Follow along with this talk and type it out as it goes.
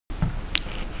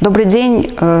Добрый день,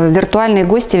 виртуальные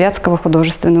гости Вятского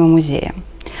художественного музея.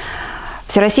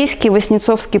 Всероссийский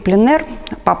Васнецовский пленэр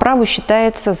по праву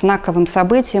считается знаковым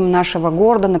событием нашего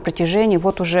города на протяжении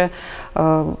уже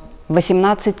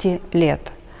 18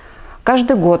 лет.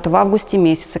 Каждый год в августе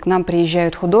месяце к нам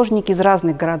приезжают художники из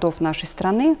разных городов нашей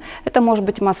страны. Это может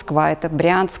быть Москва, это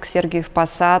Брянск, Сергиев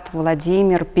Посад,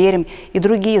 Владимир, Пермь и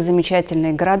другие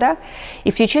замечательные города.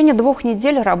 И в течение 2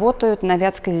 недель работают на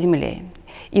Вятской земле.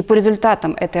 И по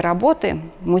результатам этой работы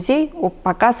музей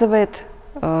показывает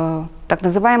так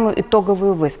называемую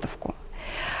итоговую выставку.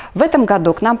 В этом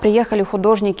году к нам приехали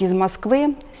художники из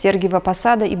Москвы, Сергиева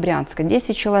Посада и Брянска.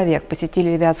 10 человек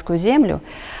посетили Вятскую землю,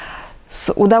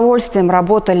 с удовольствием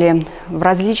работали в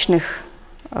различных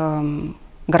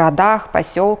городах,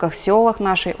 поселках, селах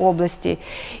нашей области.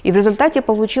 И в результате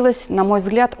получилась, на мой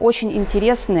взгляд, очень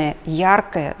интересная,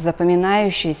 яркая,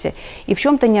 запоминающаяся и в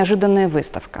чем-то неожиданная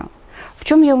выставка. В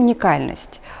чем ее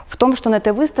уникальность? В том, что на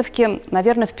этой выставке,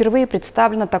 наверное, впервые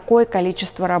представлено такое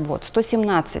количество работ.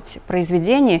 117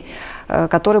 произведений,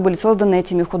 которые были созданы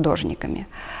этими художниками.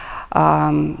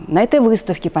 На этой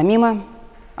выставке, помимо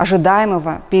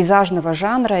ожидаемого пейзажного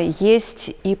жанра,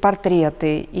 есть и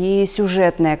портреты, и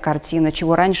сюжетная картина,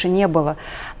 чего раньше не было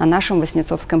на нашем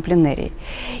Васнецовском пленэре.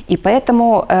 И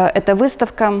поэтому эта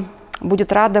выставка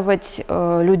будет радовать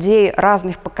людей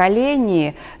разных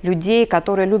поколений, людей,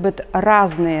 которые любят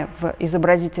разные в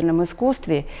изобразительном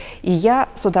искусстве. И я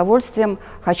с удовольствием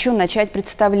хочу начать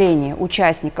представление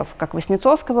участников как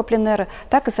Васнецовского пленэра,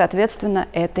 так и, соответственно,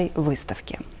 этой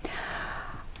выставки.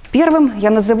 Первым я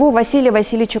назову Василия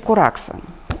Васильевича Кураксы.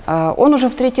 Он уже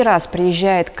в 3-й раз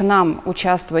приезжает к нам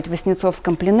участвовать в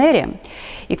Васнецовском пленэре,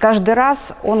 и каждый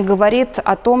раз он говорит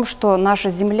о том, что наша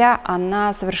земля,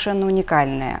 она совершенно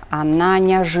уникальная, она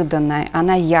неожиданная,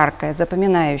 она яркая,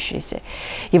 запоминающаяся.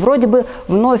 И вроде бы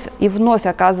вновь и вновь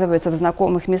оказывается в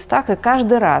знакомых местах, и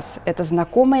каждый раз это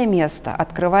знакомое место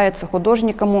открывается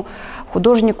художнику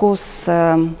с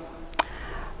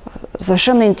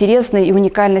совершенно интересной и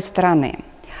уникальной стороны.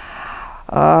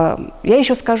 Я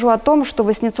еще скажу о том, что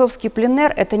Васнецовский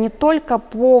пленэр – это не только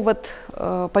повод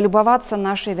полюбоваться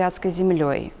нашей Вятской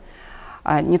землей,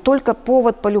 не только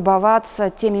повод полюбоваться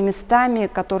теми местами,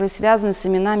 которые связаны с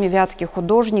именами вятских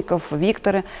художников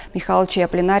Виктора Михайловича и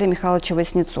Аполлинария Михайловича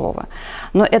Васнецова,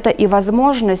 но это и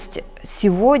возможность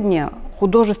сегодня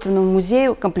художественному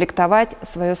музею комплектовать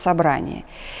свое собрание.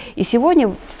 И сегодня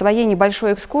в своей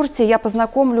небольшой экскурсии я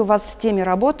познакомлю вас с теми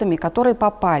работами, которые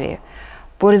попали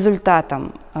по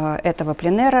результатам этого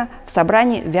пленэра в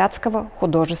собрании Вятского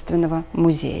художественного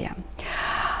музея.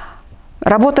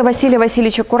 Работа Василия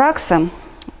Васильевича Кураксы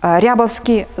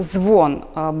 «Рябовский звон»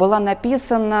 была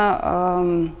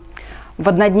написана в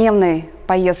однодневной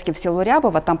поездке в село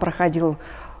Рябово. Там проходил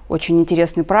очень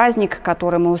интересный праздник,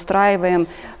 который мы устраиваем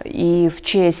и в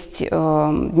честь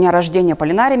дня рождения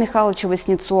Аполлинария Михайловича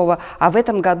Васнецова. А в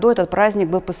этом году этот праздник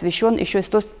был посвящен еще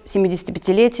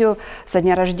 175-летию со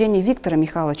дня рождения Виктора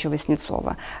Михайловича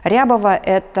Васнецова. Рябово –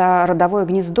 это родовое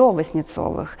гнездо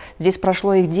Васнецовых. Здесь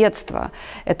прошло их детство.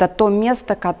 Это то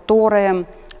место, которое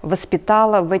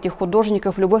воспитало в этих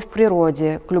художниках любовь к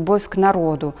природе, любовь к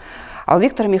народу. А у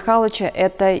Виктора Михайловича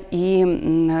это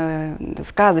и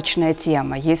сказочная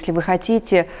тема. Если вы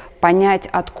хотите понять,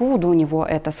 откуда у него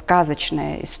эта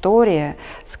сказочная история,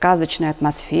 сказочная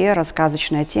атмосфера,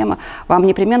 сказочная тема, вам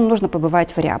непременно нужно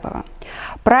побывать в Рябово.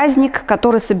 Праздник,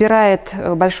 который собирает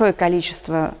большое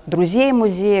количество друзей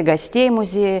музея, гостей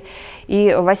музея.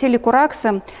 И Василий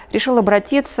Кураксы решил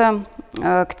обратиться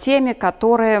к теме,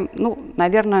 которая,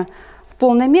 наверное, в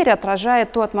полной мере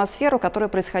отражает ту атмосферу, которая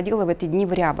происходила в эти дни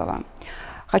в Рябово.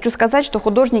 Хочу сказать, что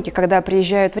художники, когда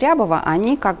приезжают в Рябово,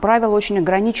 они, как правило, очень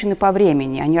ограничены по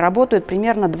времени. Они работают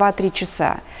примерно 2-3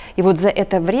 часа. И вот за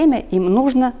это время им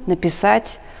нужно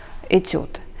написать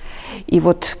этюд. И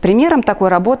вот примером такой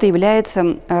работы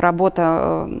является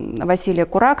работа Василия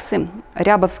Кураксы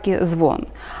 «Рябовский звон».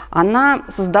 Она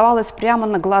создавалась прямо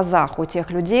на глазах у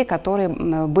тех людей, которые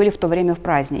были в то время в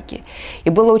празднике. И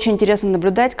было очень интересно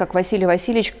наблюдать, как Василий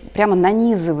Васильевич прямо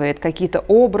нанизывает какие-то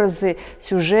образы,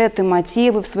 сюжеты,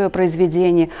 мотивы в свое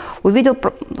произведение. Увидел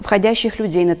входящих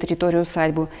людей на территорию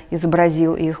усадьбы,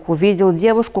 изобразил их. Увидел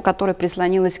девушку, которая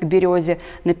прислонилась к березе,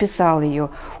 написал ее.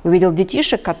 Увидел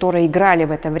детишек, которые играли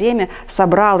в это время,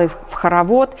 собрал их в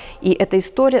хоровод, и эта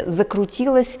история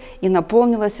закрутилась и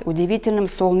наполнилась удивительным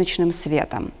солнечным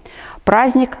светом.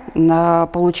 Праздник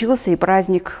получился, и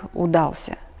праздник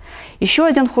удался. Еще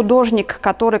один художник,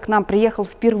 который к нам приехал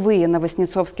впервые на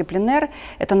Васнецовский пленэр,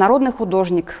 это народный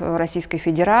художник Российской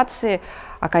Федерации,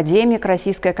 академик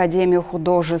Российской академии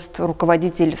художеств,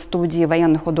 руководитель студии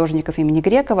военных художников имени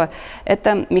Грекова,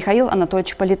 это Михаил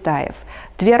Анатольевич Полетаев.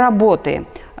 2 работы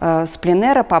с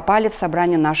пленэра попали в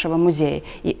собрание нашего музея.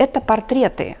 И это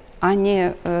портреты, а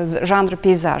не жанр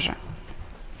пейзажа.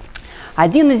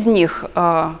 Один из них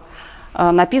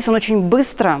написан очень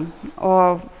быстро,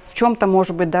 в чем-то,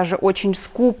 может быть, даже очень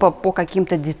скупо по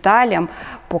каким-то деталям,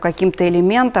 по каким-то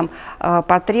элементам.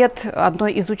 Портрет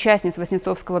одной из участниц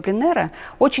Васнецовского пленэра,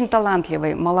 очень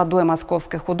талантливой молодой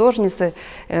московской художницы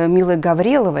Людмилы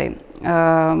Гавриловой.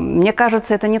 Мне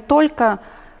кажется, это не только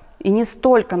и не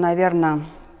столько, наверное,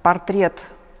 портрет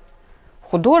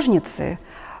художницы,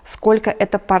 сколько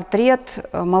это портрет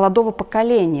молодого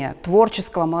поколения,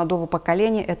 творческого молодого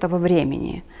поколения этого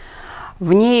времени.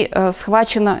 В ней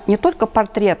схвачено не только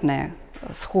портретное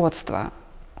сходство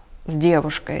с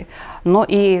девушкой, но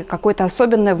и какое-то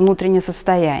особенное внутреннее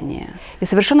состояние. И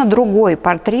совершенно другой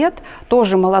портрет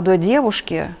тоже молодой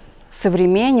девушки,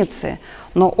 современницы,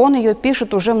 но он ее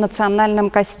пишет уже в национальном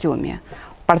костюме.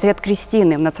 Портрет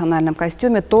Кристины в национальном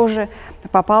костюме тоже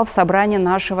попал в собрание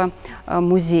нашего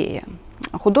музея.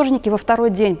 Художники во второй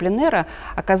день пленэра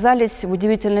оказались в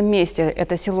удивительном месте.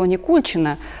 Это село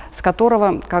Никульчино, с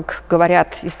которого, как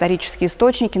говорят исторические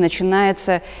источники,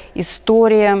 начинается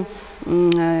история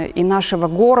и нашего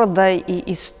города,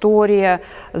 и история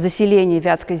заселения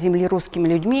Вятской земли русскими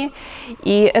людьми.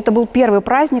 И это был первый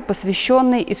праздник,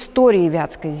 посвященный истории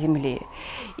Вятской земли.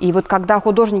 И вот когда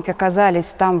художники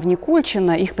оказались там, в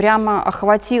Никульчино, их прямо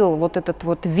охватил вот этот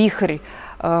вот вихрь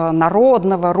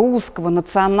народного, русского,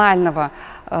 национального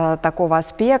такого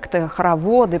аспекта,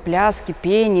 хороводы, пляски,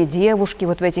 пение, девушки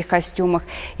вот в этих костюмах.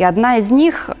 И одна из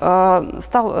них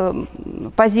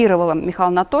позировала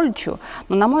Михаилу Анатольевичу,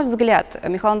 но, на мой взгляд,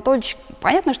 Михаил Анатольевич,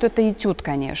 понятно, что это этюд,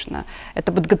 конечно,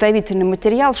 это подготовительный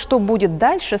материал, что будет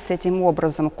дальше с этим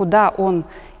образом, куда он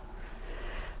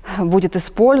будет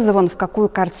использован, в какую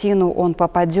картину он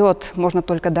попадет, можно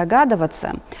только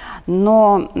догадываться.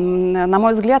 Но, на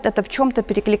мой взгляд, это в чем-то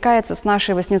перекликается с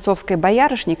нашей Васнецовской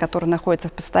боярышней, которая находится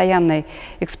в постоянной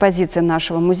экспозиции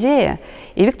нашего музея.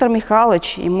 И Виктор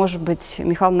Михайлович, и, может быть,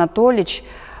 Михаил Анатольевич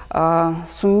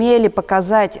сумели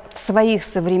показать в своих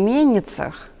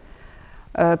современницах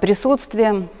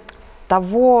присутствие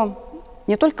того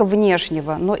не только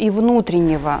внешнего, но и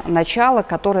внутреннего начала,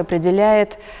 которое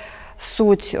определяет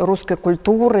суть русской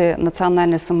культуры,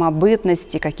 национальной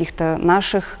самобытности, каких-то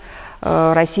наших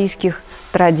российских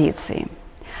традиций.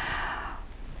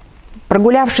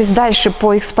 Прогулявшись дальше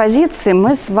по экспозиции,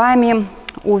 мы с вами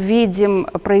увидим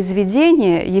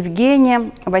произведение Евгения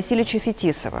Васильевича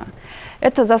Фетисова.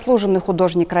 Это заслуженный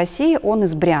художник России, он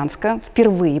из Брянска,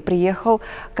 впервые приехал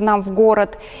к нам в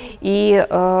город. И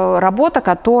работа,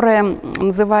 которая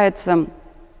называется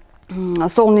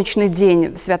 «Солнечный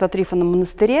день в Свято-Трифоновом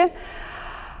монастыре».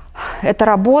 Эта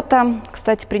работа,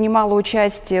 кстати, принимала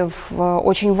участие в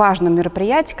очень важном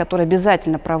мероприятии, которое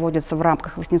обязательно проводится в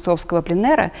рамках Васнецовского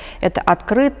пленэра. Это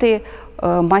открытый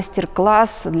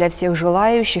мастер-класс для всех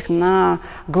желающих на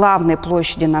главной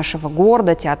площади нашего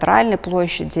города, театральной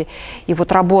площади. И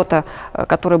вот работа,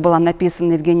 которая была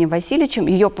написана Евгением Васильевичем,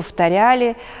 ее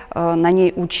повторяли, на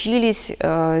ней учились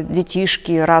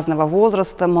детишки разного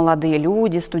возраста, молодые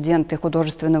люди, студенты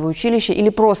художественного училища или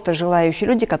просто желающие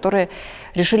люди, которые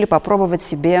решили попробовать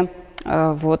себе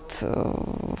вот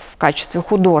в качестве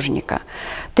художника.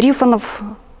 Трифонов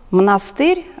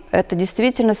монастырь – это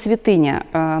действительно святыня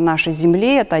нашей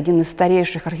земли, это один из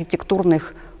старейших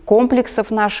архитектурных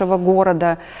комплексов нашего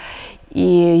города. И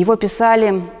его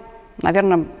писали,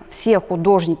 наверное, все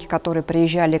художники, которые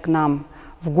приезжали к нам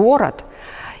в город.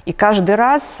 И каждый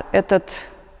раз этот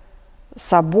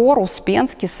собор,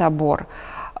 Успенский собор,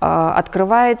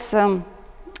 открывается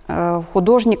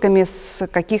художниками с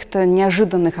каких-то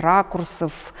неожиданных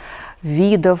ракурсов,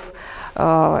 видов.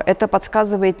 Это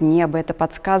подсказывает небо, это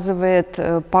подсказывает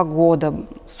погода,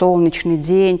 солнечный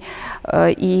день.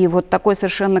 И вот такой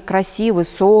совершенно красивый,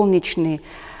 солнечный,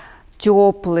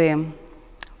 теплый,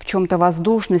 в чем-то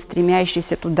воздушный,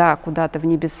 стремящийся туда, куда-то в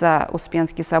небеса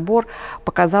Успенский собор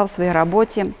показал в своей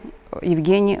работе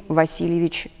Евгений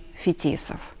Васильевич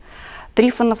Фетисов.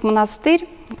 Трифонов монастырь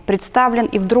представлен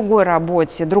и в другой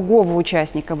работе другого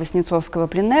участника Васнецовского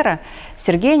пленэра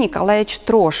Сергея Николаевича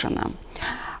Трошина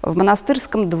в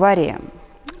монастырском дворе.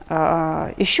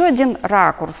 Еще один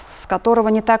ракурс, с которого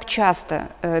не так часто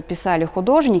писали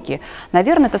художники,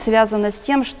 наверное, это связано с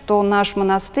тем, что наш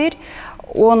монастырь,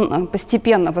 он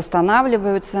постепенно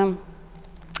восстанавливается,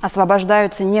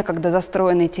 освобождаются некогда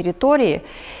застроенные территории,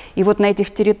 и вот на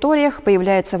этих территориях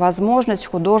появляется возможность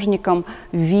художникам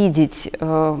видеть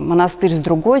монастырь с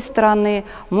другой стороны,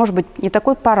 может быть, не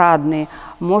такой парадный,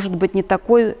 может быть, не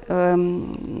такой,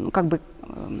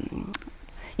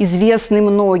 известный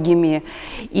многими.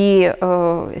 И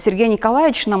Сергей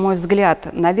Николаевич, на мой взгляд,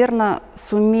 наверное,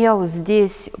 сумел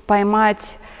здесь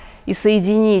поймать и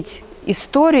соединить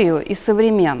историю и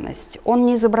современность. Он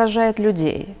не изображает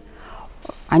людей.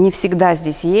 Они всегда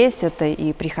здесь есть, это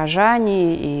и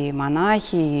прихожане, и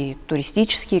монахи, и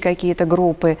туристические какие-то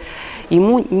группы.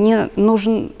 Ему не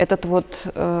нужен это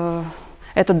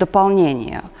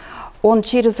дополнение. Он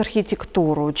через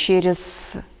архитектуру,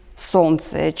 через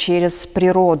солнце, через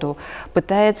природу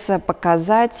пытается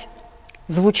показать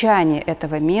звучание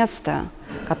этого места,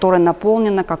 которое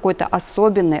наполнено какой-то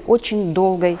особенной, очень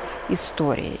долгой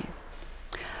историей.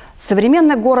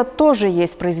 Современный город тоже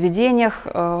есть в произведениях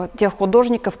тех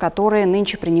художников, которые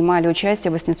нынче принимали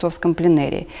участие в Васнецовском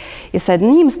пленэре. И с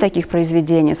одним из таких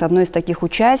произведений, с одной из таких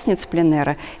участниц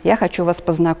пленэра я хочу вас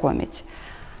познакомить.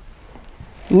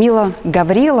 Людмила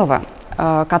Гаврилова,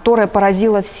 которая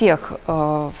поразила всех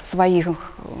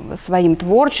своим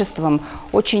творчеством,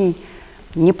 очень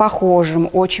непохожим,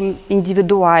 очень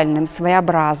индивидуальным,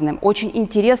 своеобразным, очень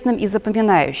интересным и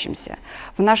запоминающимся.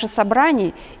 В наше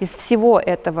собрание из всего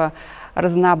этого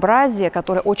разнообразия,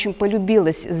 которое очень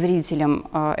полюбилось зрителям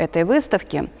этой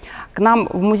выставки, к нам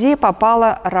в музей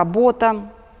попала работа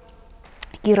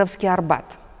 «Кировский Арбат».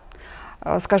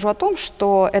 Скажу о том,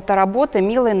 что эта работа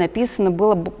милая написана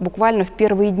была буквально в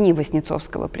первые дни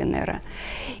Васнецовского пленэра.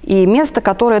 И место,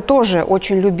 которое тоже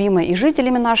очень любимо и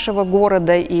жителями нашего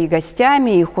города, и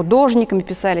гостями, и художниками,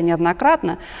 писали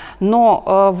неоднократно.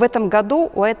 Но в этом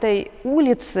году у этой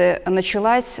улицы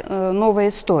началась новая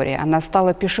история. Она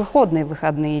стала пешеходной в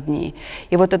выходные дни.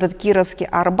 И вот этот Кировский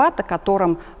Арбат, о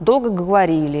котором долго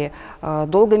говорили,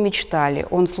 долго мечтали,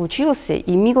 он случился.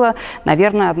 И Мила,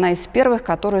 наверное, одна из первых,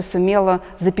 которая сумела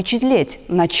запечатлеть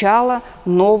начало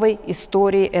новой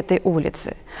истории этой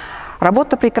улицы.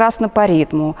 Работа прекрасна по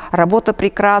ритму, работа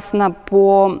прекрасна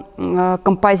по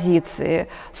композиции.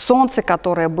 Солнце,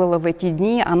 которое было в эти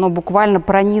дни, оно буквально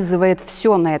пронизывает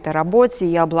все на этой работе,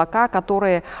 и облака,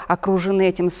 которые окружены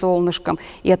этим солнышком,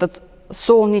 и этот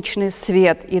солнечный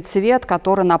свет, и цвет,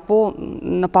 который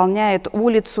наполняет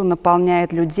улицу,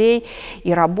 наполняет людей.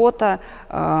 И работа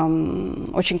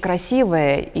очень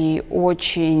красивая и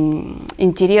очень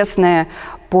интересная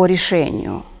по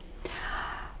решению.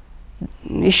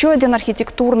 Еще один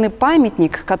архитектурный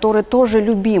памятник, который тоже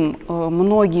любим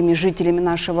многими жителями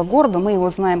нашего города, мы его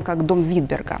знаем как дом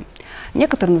Витберга.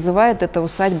 Некоторые называют это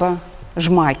усадьба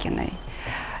Жмакиной.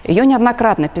 Ее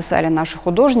неоднократно писали наши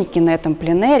художники на этом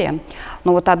пленэре,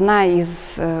 но вот один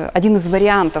из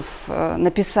вариантов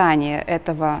написания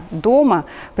этого дома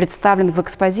представлен в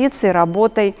экспозиции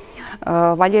работой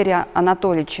Валерия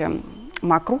Анатольевича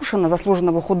Мокрушина,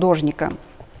 заслуженного художника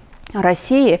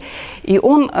России. И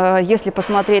он, если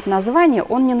посмотреть название,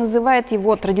 он не называет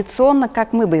его традиционно,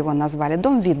 как мы бы его назвали,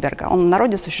 дом Витберга. Он в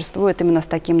народе существует именно с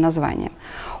таким названием.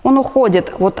 Он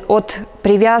уходит вот от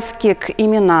привязки к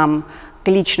именам, к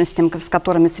личностям, с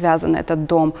которыми связан этот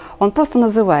дом. Он просто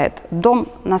называет «Дом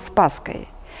на Спасской».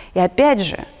 И опять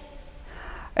же,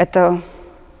 эта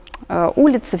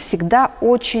улица всегда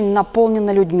очень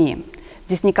наполнена людьми.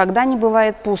 Здесь никогда не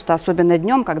бывает пусто, особенно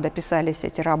днем, когда писались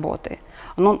эти работы.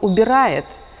 Но он убирает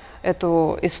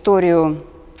эту историю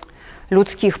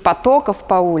людских потоков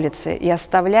по улице и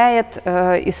оставляет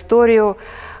историю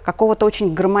какого-то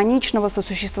очень гармоничного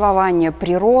сосуществования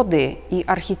природы и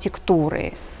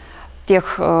архитектуры,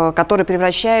 тех, которые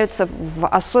превращаются в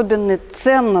особенный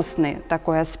ценностный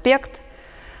такой аспект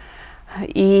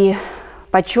и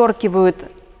подчеркивают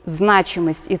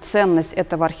значимость и ценность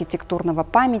этого архитектурного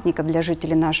памятника для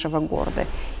жителей нашего города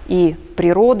и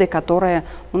природы, которая,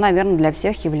 наверное, для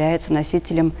всех является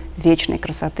носителем вечной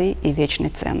красоты и вечной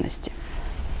ценности.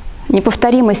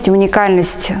 Неповторимость и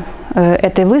уникальность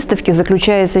этой выставки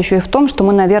заключается еще и в том, что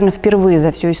мы, наверное, впервые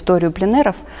за всю историю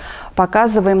пленэров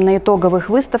показываем на итоговых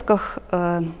выставках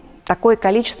такое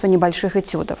количество небольших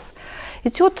этюдов.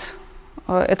 Этюд –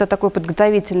 это такой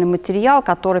подготовительный материал,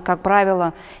 который, как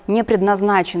правило, не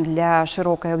предназначен для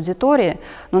широкой аудитории,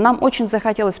 но нам очень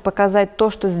захотелось показать то,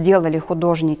 что сделали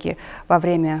художники во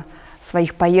время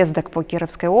своих поездок по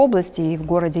Кировской области и в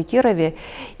городе Кирове.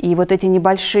 И вот эти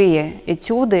небольшие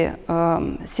этюды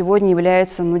сегодня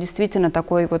являются действительно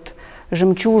такой вот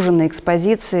жемчужиной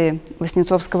экспозиции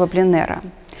Васнецовского пленэра.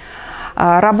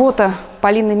 Работа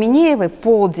Полины Минеевой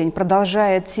 «Полдень»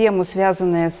 продолжает тему,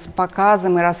 связанную с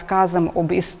показом и рассказом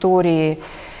об истории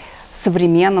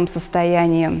современном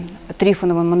состоянии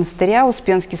Трифонова монастыря,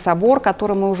 Успенский собор,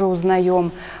 который мы уже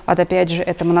узнаем. Вот опять же,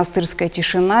 это монастырская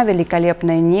тишина,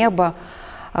 великолепное небо,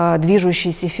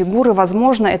 движущиеся фигуры.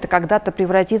 Возможно, это когда-то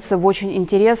превратится в очень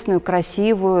интересную,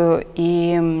 красивую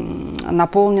и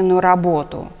наполненную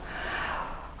работу.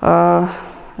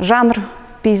 Жанр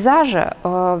пейзажа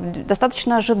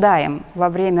достаточно ожидаем во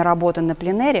время работы на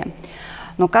пленэре,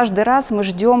 но каждый раз мы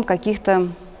ждем каких-то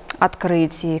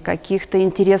открытий, каких-то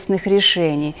интересных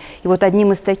решений. И вот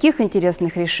одним из таких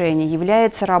интересных решений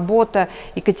является работа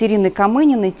Екатерины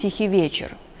Камыниной «Тихий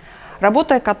вечер».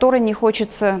 Работа, о которой не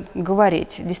хочется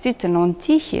говорить. Действительно, он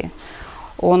тихий,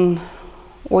 он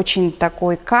очень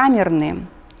такой камерный,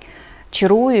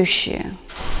 чарующий,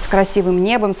 с красивым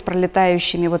небом, с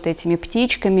пролетающими вот этими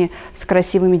птичками, с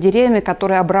красивыми деревьями,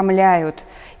 которые обрамляют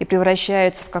и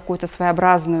превращаются в какую-то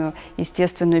своеобразную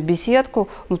естественную беседку,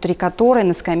 внутри которой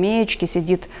на скамеечке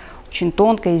сидит очень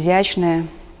тонкая, изящная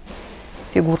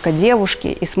фигурка девушки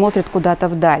и смотрит куда-то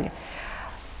вдаль.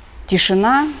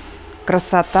 Тишина,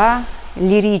 красота,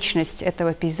 лиричность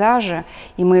этого пейзажа,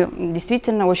 и мы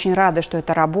действительно очень рады, что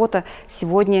эта работа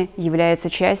сегодня является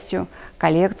частью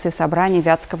коллекции собрания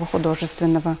Вятского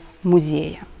художественного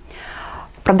музея.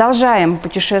 Продолжаем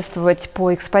путешествовать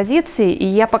по экспозиции, и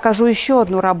я покажу еще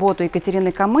одну работу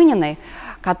Екатерины Камыниной,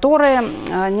 которая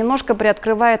немножко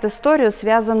приоткрывает историю,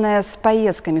 связанную с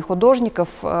поездками художников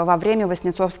во время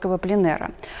Васнецовского пленэра.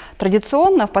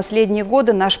 Традиционно в последние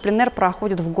годы наш пленэр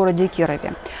проходит в городе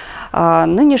Кирове.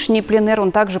 Нынешний пленэр,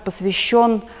 он также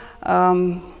посвящен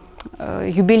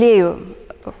юбилею,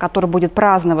 который будет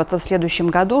праздноваться в следующем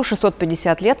году,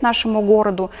 650 лет нашему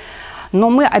городу. Но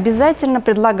мы обязательно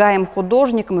предлагаем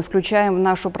художникам и включаем в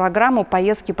нашу программу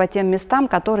поездки по тем местам,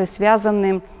 которые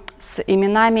связаны с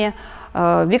именами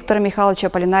Виктора Михайловича,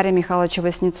 Полинарии Михайловича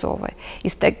Васнецовой.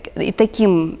 И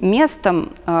таким местом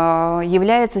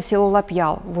является село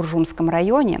Лапьял в Уржумском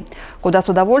районе, куда с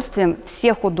удовольствием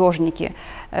все художники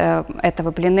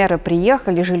этого пленэра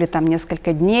приехали, жили там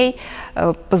несколько дней,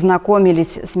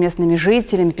 познакомились с местными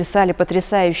жителями, писали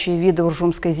потрясающие виды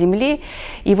уржумской земли.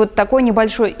 И вот такой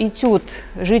небольшой этюд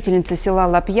жительницы села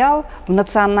Лапьял в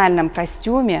национальном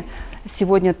костюме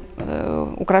сегодня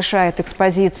украшает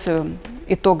экспозицию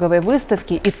итоговой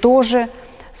выставки и тоже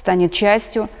станет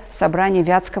частью собрания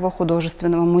Вятского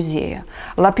художественного музея.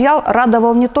 Лапьял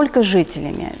радовал не только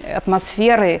жителями,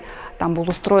 атмосферой, там был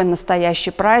устроен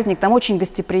настоящий праздник, там очень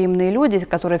гостеприимные люди,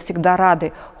 которые всегда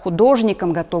рады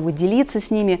художникам, готовы делиться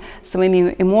с ними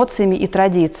своими эмоциями и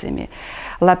традициями.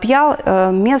 Лапьял –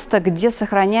 место, где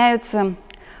сохраняются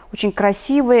очень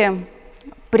красивые,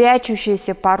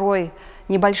 прячущиеся порой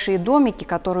небольшие домики,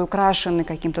 которые украшены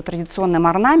каким-то традиционным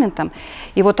орнаментом.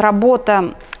 И вот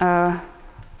работа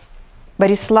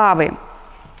Бориславы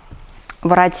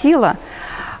Воротило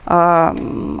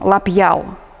 «Лапьял»,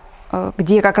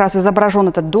 где как раз изображен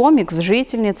этот домик с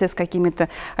жительницей, с какими-то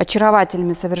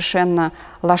очаровательными совершенно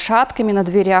лошадками на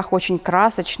дверях, очень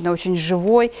красочный, очень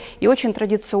живой и очень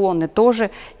традиционный,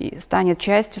 тоже станет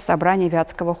частью собрания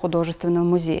Вятского художественного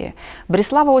музея.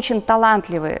 Борислава очень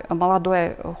талантливая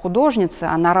молодая художница,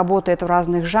 она работает в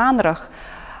разных жанрах,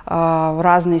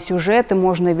 разные сюжеты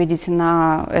можно видеть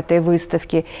на этой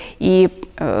выставке. И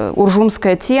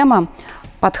уржумская тема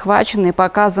подхвачена и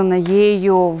показана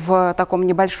ею в таком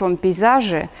небольшом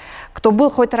пейзаже. Кто был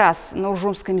хоть раз на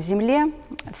Уржумской земле,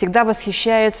 всегда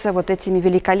восхищается вот этими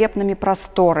великолепными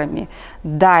просторами,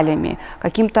 далями,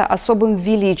 каким-то особым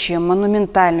величием,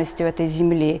 монументальностью этой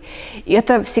земли. И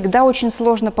это всегда очень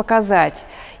сложно показать.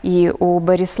 И у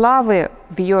Бориславы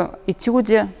в ее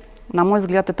этюде, на мой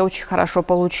взгляд, это очень хорошо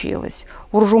получилось.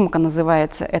 Уржумка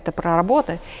называется эта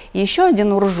проработа. И еще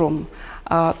один уржум,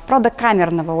 правда,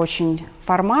 камерного очень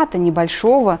формата,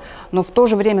 небольшого, но в то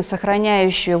же время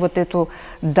сохраняющую вот эту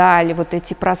даль, вот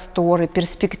эти просторы,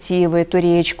 перспективы, эту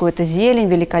речку, эту зелень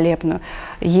великолепную,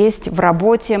 есть в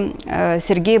работе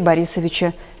Сергея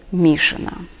Борисовича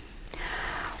Мишина.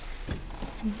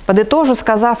 Подытожу,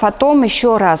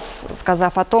 еще раз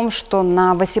сказав о том, что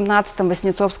на 18-м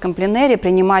Васнецовском пленэре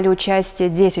принимали участие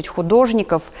 10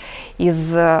 художников из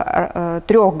 3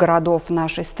 городов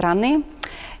нашей страны.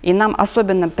 И нам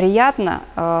особенно приятно,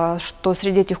 что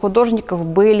среди этих художников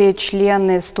были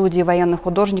члены студии военных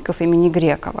художников имени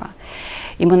Грекова.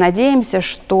 И мы надеемся,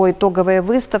 что итоговая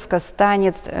выставка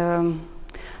станет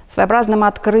своеобразным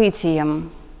открытием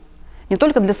не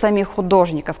только для самих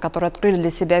художников, которые открыли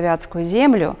для себя Вятскую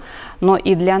землю, но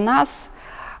и для нас,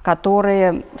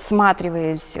 которые,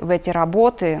 всматриваясь в эти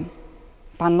работы,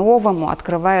 по-новому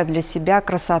открывают для себя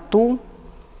красоту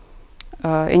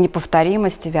и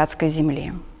неповторимость Вятской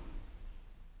земли.